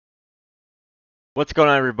What's going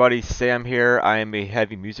on, everybody? Sam here. I am a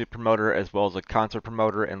heavy music promoter as well as a concert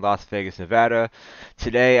promoter in Las Vegas, Nevada.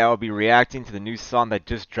 Today I will be reacting to the new song that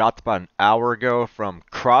just dropped about an hour ago from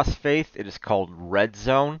Crossfaith. It is called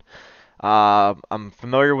RedZone. I'm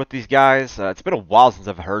familiar with these guys. It's been a while since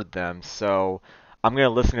I've heard them, so I'm gonna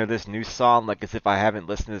listen to this new song like as if I haven't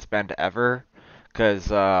listened to this band ever.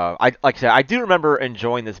 Cause like I said, I do remember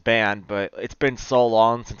enjoying this band, but it's been so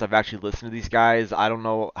long since I've actually listened to these guys. I don't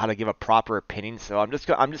know how to give a proper opinion, so I'm just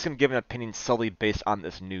gonna give an opinion solely based on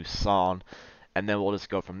this new song, and then we'll just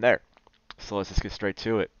go from there. So let's just get straight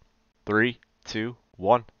to it. Three, two,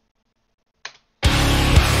 one.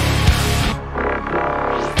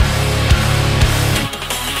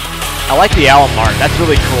 I like the album art. That's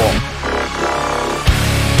really cool.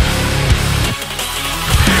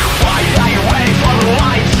 Why are you waiting for the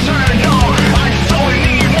lights to turn on? I just only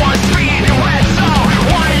need more speed in RedZone.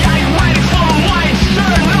 Why are you waiting for the lights to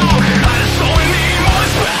turn on? I just only need more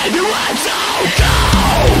speed in RedZone. Go!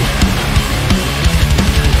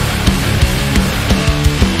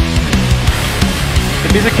 The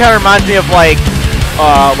music kind of reminds me of like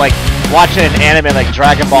watching an anime like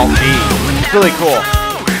Dragon Ball Z. It's really cool.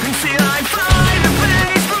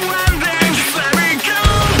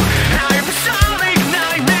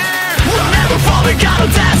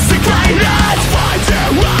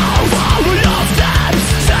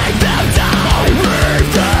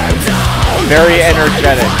 Very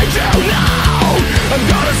energetic.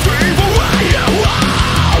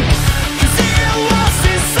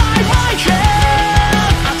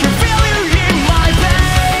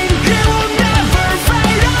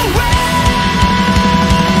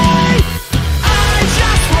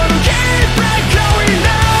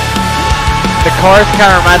 The chorus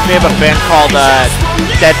kind of reminds me of a band called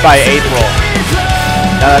Dead by April.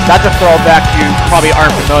 That's a throwback you probably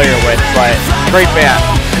aren't familiar with, but great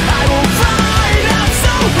band.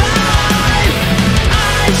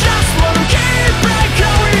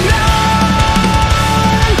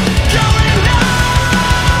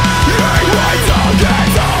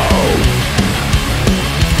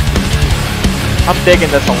 I'm digging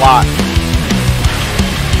this a lot.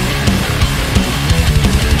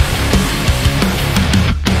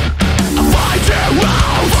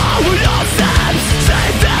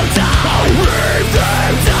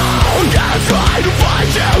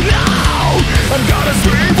 I'm gonna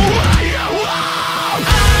scream for what you want.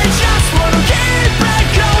 I just wanna keep it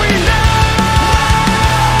going now.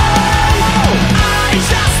 I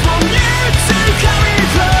just want you to come in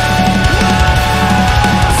close.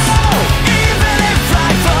 Even if I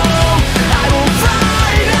fall, I will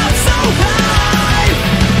fight up so high.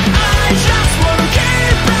 I just wanna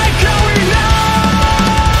keep it going on.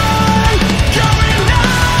 Going on.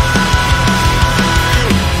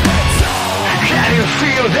 Can you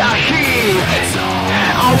feel that heat?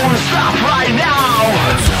 I won't stop right now.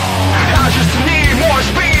 I just need more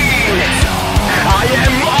speed. I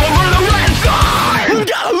am over the red side. I'm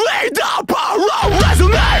gonna lead the power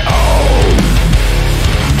resonate.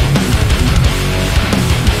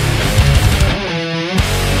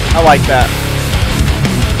 I like that.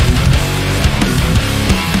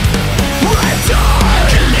 Red side.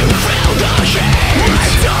 Can you feel the heat?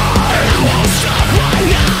 Red side. I won't stop right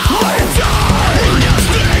now. Red side. Just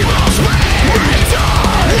need more speed. Red side.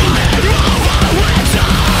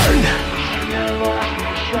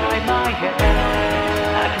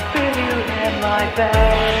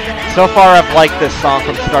 So far, I've liked this song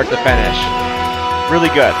from start to finish. Really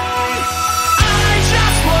good. I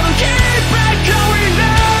just wanna keep it going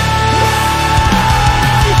now.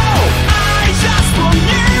 I just want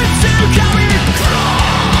you to come in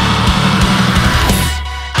close.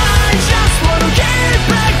 I just wanna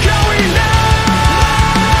keep it going now.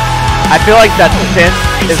 I feel like that synth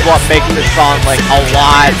is what makes this song like a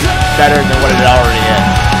lot better than what it already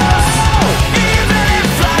is.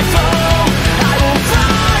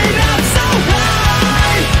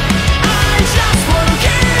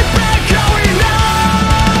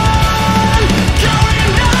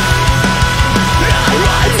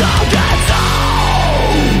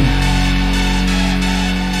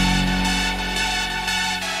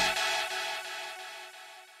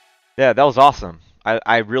 Yeah, that was awesome.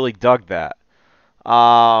 I really dug that.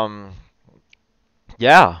 Um,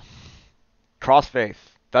 yeah, Crossfaith.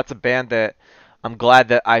 That's a band that I'm glad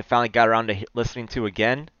that I finally got around to listening to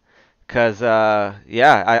again. Cause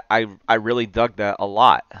yeah, I really dug that a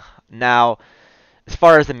lot. Now, as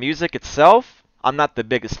far as the music itself, I'm not the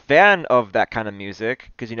biggest fan of that kind of music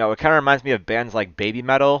because you know it kind of reminds me of bands like Baby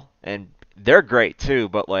Metal, and they're great too.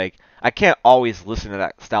 But like, I can't always listen to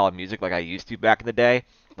that style of music like I used to back in the day.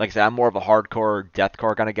 Like I said, I'm more of a hardcore,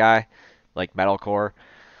 deathcore kind of guy. like metalcore.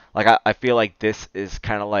 Like I feel like this is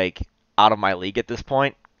kind of like out of my league at this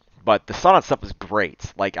point. But the Sonic stuff is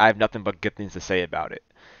great. Like I have nothing but good things to say about it.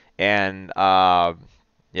 And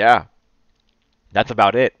yeah, that's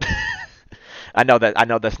about it. I know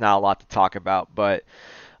that's not a lot to talk about, but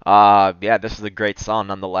yeah, this is a great song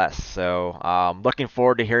nonetheless. So looking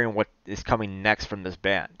forward to hearing what is coming next from this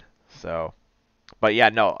band. So, but yeah,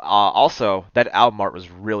 no. Also, that album art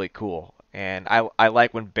was really cool, and I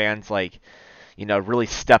like when bands like really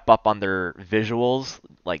step up on their visuals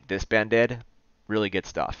like this band did. Really good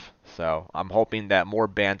stuff. So I'm hoping that more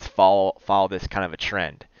bands follow this kind of a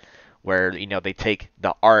trend where they take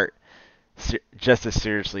the art just as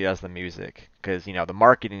seriously as the music, because the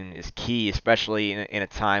marketing is key, especially in a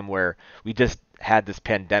time where we just had this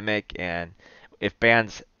pandemic. And if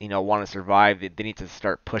bands want to survive, they need to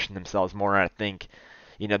start pushing themselves more. And I think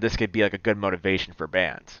this could be like a good motivation for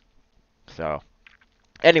bands. So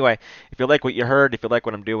anyway, if you like what you heard, if you like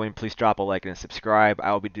what I'm doing, please drop a like and a subscribe.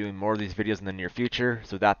 I will be doing more of these videos in the near future.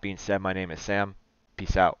 So that being said, my name is Sam.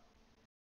 Peace out.